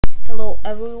Hello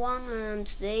everyone, and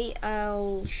today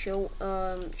I'll show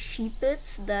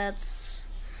Sheepit. That's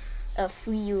a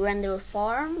free render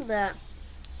farm that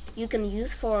you can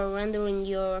use for rendering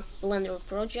your Blender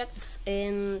projects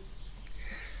in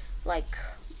like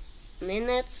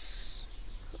minutes.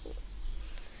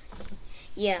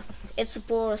 Yeah, it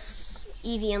supports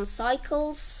EVM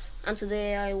cycles, and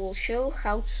today I will show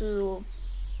how to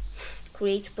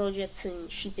create projects in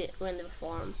Sheepit render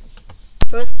farm.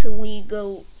 First we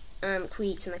go and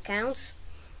create an account.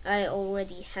 I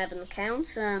already have an account.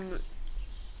 Then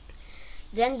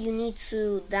you need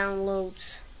to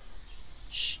download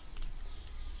Sheepit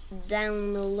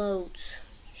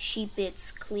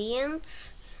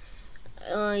client.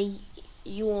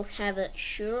 You will have it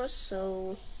sure,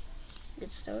 so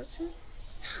let's start it.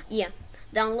 Yeah,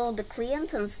 download the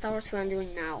client and start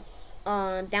rendering now.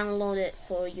 Download it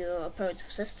for your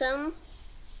operative system.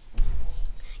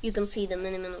 You can see the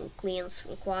minimum client's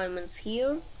requirements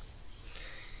here.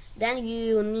 Then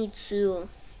you need to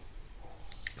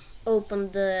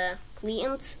open the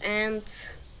client and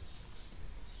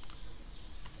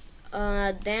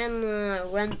then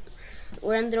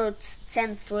render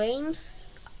 10 frames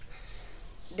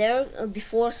there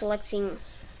before selecting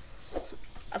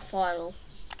a file.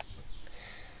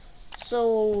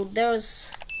 So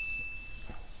there's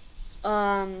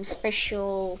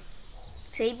special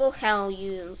table how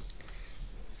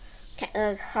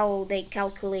they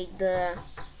calculate the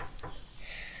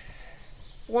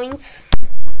points,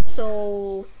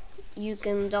 so you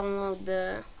can download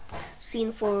the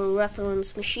scene for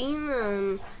reference machine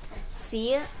and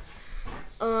see it.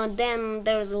 Then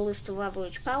there's a list of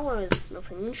average power. It's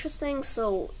nothing interesting,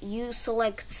 so you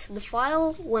select the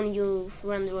file when you've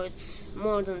rendered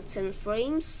more than 10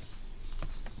 frames.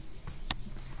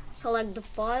 Select the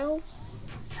file,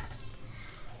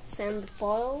 send the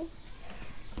file.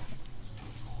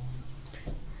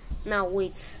 Now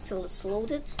wait till it's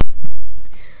loaded.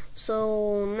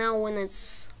 So now when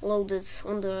it's loaded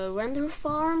on the render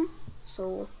farm,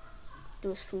 so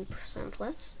there's 3%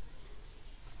 left.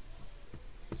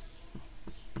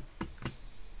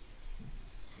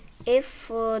 If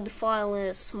the file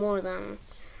is more than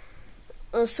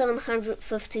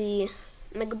 750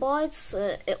 megabytes,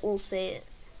 it will say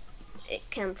it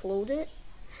can't load it.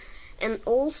 And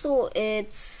also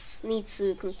it needs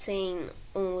to contain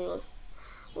only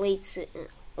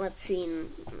Latin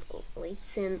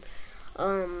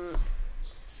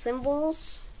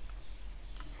symbols.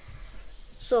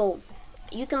 So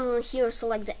you can here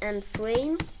select the end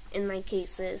frame. In my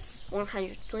case is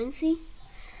 120.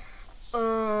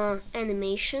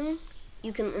 Animation.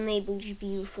 You can enable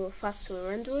GPU for faster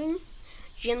rendering.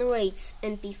 Generate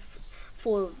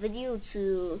MP4 video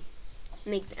to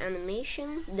make the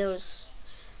animation. There's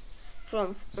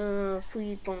from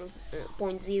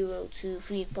 3.0 to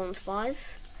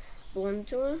 3.5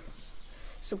 Blender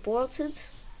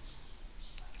supported.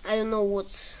 I don't know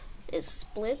what is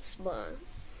splits, but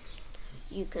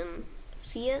you can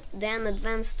see it. Then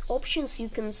advanced options, you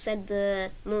can set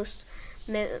the most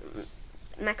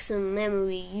maximum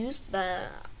memory used,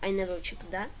 but I never checked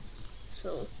that.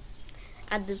 So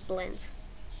add this blend.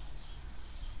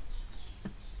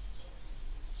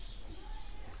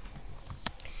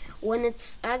 When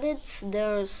it's added,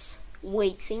 there's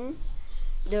waiting.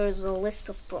 There's a list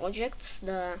of projects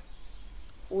that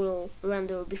will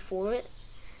render before it.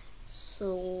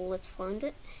 So let's find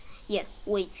it. Yeah,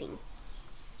 waiting.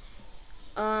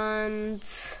 And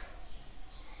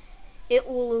it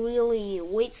will really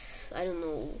wait, I don't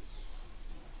know,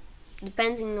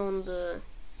 depending on the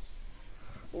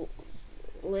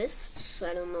lists,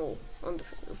 I don't know, on the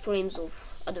frames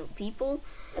of other people.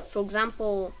 For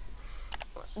example,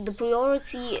 the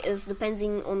priority is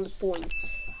depending on the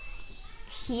points.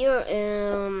 Here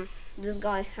this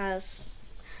guy has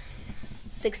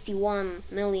 61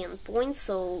 million points,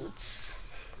 so it's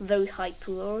very high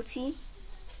priority,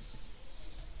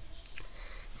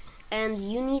 and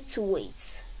you need to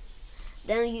wait.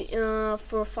 Then you,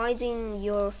 for finding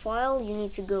your file, you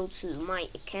need to go to my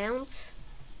account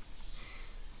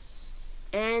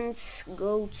and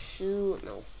go to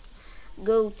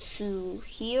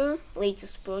here,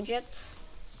 latest projects,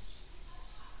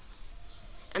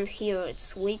 and here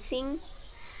it's waiting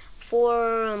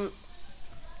for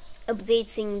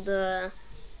updating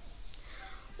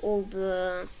all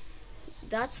the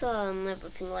data and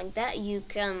everything like that. You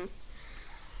can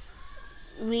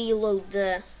reload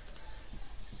the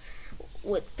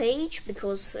web page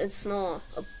because it's not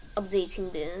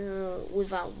updating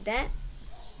without that.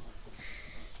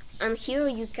 And here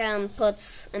you can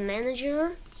put a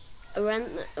manager,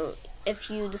 if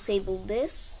you disable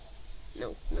this,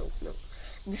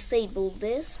 disable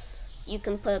this, you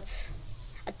can put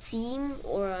a team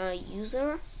or a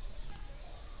user,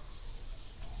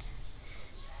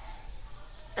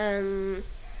 and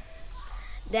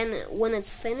then when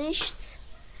it's finished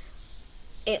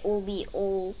it will be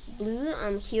all blue,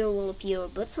 and here will appear a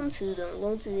button to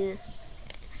download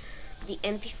the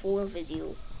MP4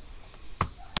 video.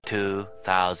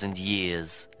 2,000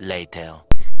 years later.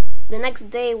 The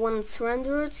next day when it's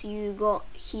rendered, you got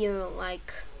here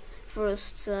like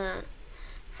first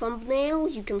thumbnail.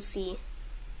 You can see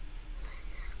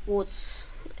what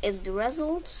is the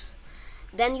results.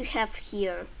 Then you have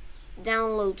here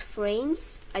download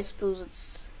frames. I suppose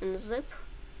it's in zip.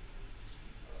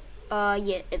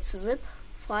 Yeah, it's a zip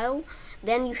file.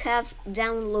 Then you have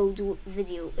download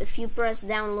video. If you press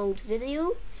download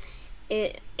video,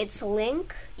 it's a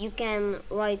link. You can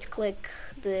right click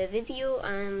the video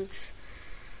and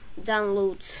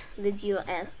download video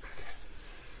as.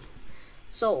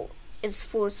 So it's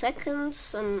 4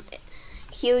 seconds, and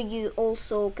here you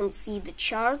also can see the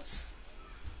charts,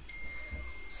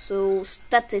 so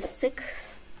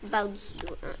statistics about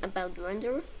the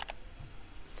render.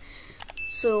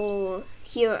 So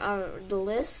here are the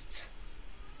list,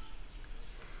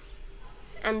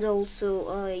 and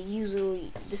also user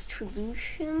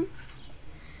distribution,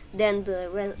 then the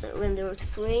rendered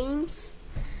frames,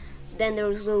 then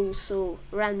there's also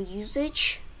RAM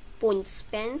usage, points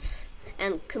spent,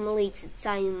 and cumulated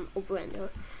time of render.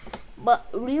 But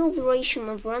real duration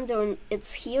of render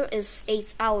it's here is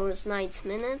 8 hours 9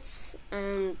 minutes,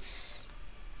 and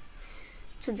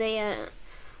today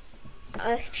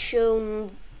I've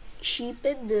shown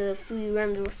Sheepit, the free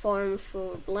render farm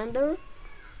for Blender.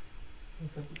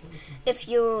 If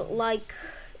you're like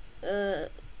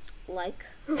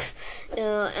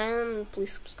and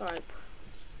please subscribe.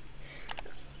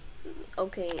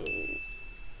 Okay,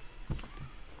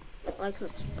 like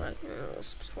and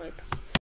subscribe.